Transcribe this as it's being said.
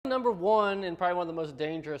number one, and probably one of the most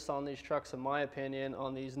dangerous on these trucks, in my opinion,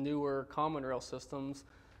 on these newer common rail systems,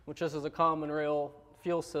 which this is a common rail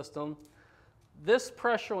fuel system. This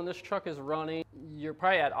pressure when this truck is running, you're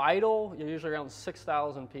probably at idle, you're usually around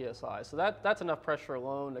 6,000 PSI. So that's enough pressure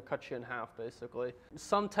alone to cut you in half, basically.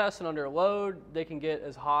 Some tests under load, they can get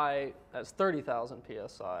as high as 30,000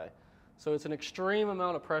 PSI. So it's an extreme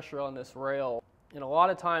amount of pressure on this rail. And a lot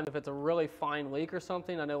of times, if it's a really fine leak or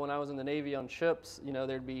something, I know when I was in the Navy on ships, you know,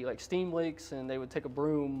 there'd be like steam leaks, and they would take a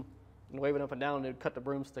broom and wave it up and down, and they'd cut the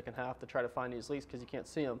broomstick in half to try to find these leaks because you can't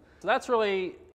see them. So that's really